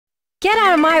Get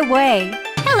out of my way!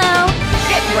 Hello!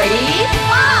 Get ready,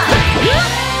 fly!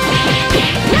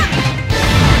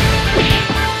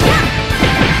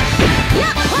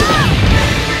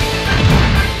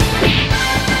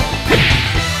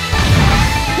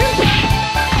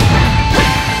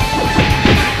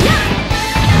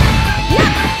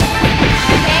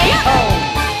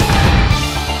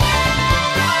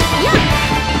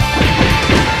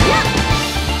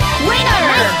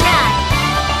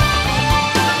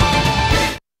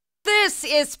 This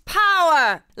is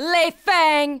power,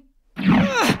 Leifang! You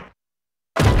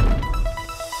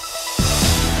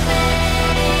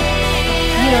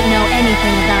don't know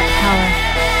anything about power.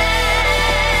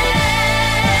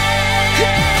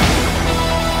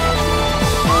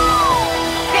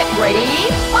 Get ready,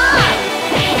 fly!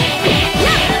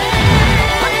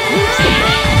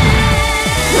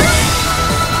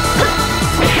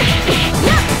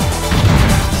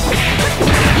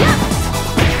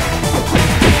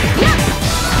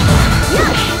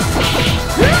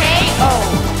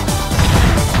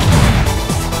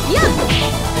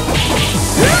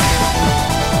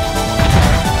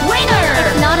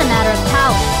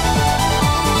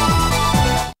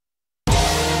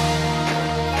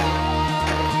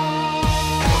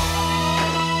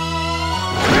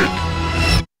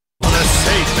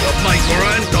 My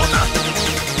granddaughter!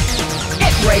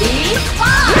 Get ready, fly!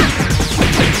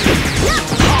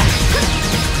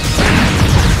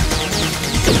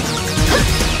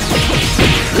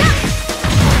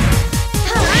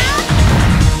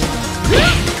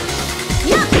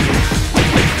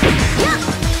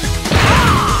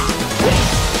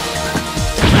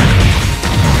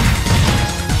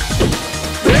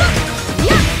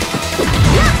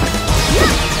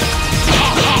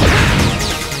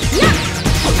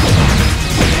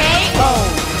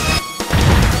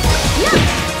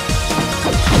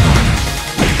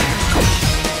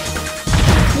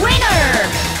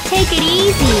 Take it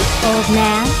easy, old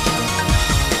man.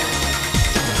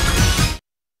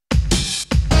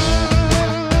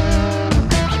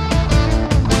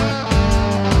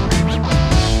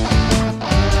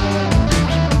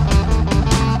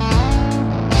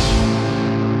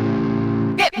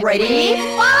 Get ready,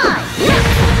 fly!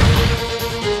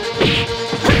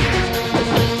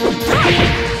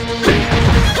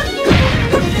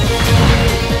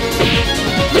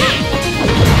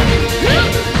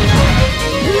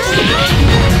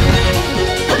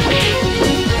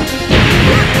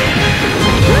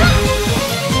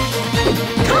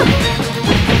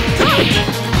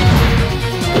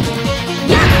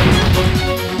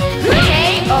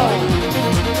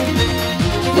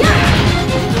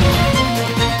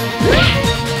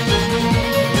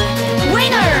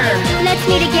 Let's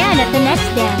meet again at the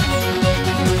next dance.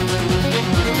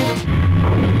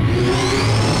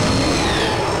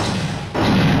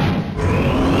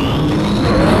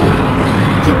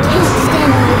 You can't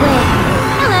stand in the way.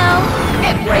 Hello!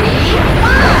 Get ready,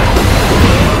 fly!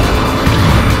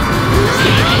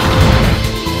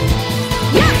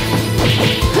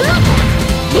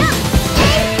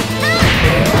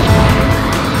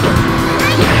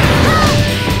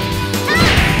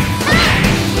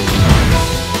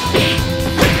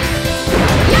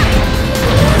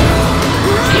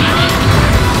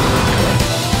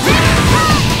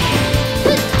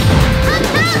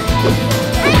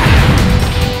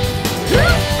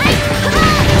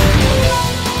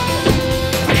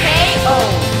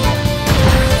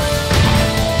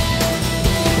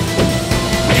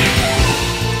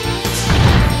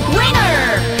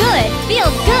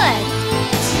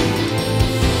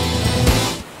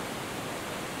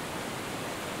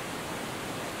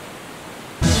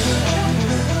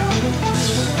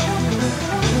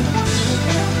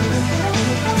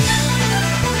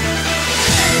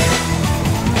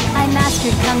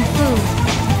 Kung Fu.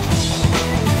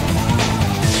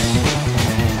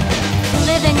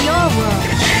 Live in your world.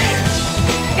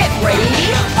 Get ready,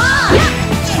 fly!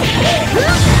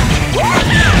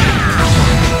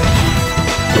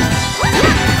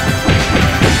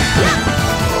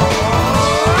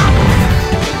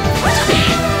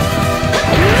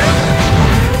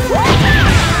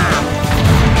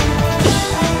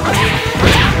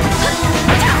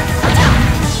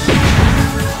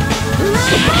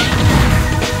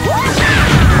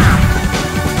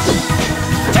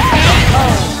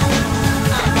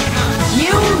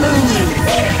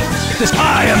 This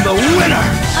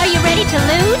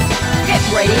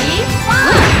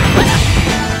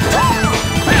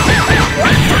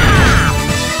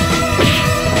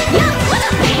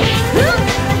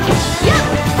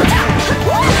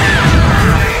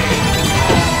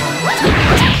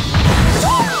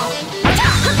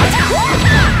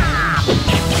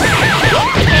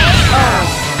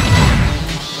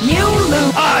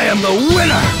am the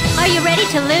winner! Are you ready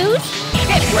to lose?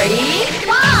 Get ready,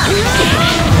 fight!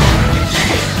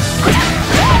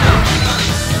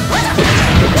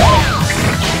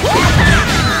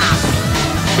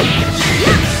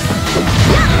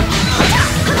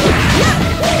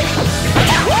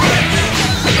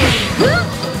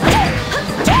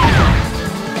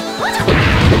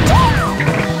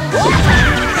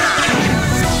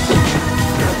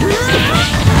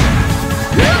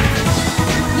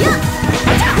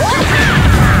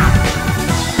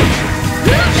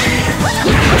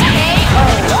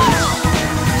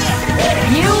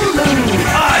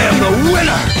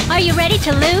 Are you ready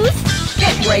to lose?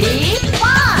 Get ready,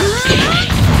 fight!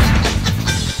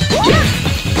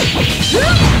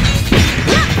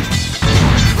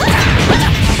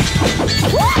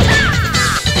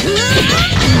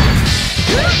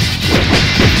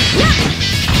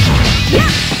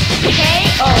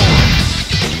 KO!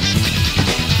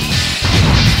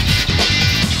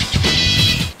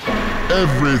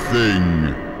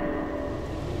 Everything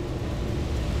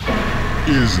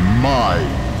is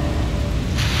mine.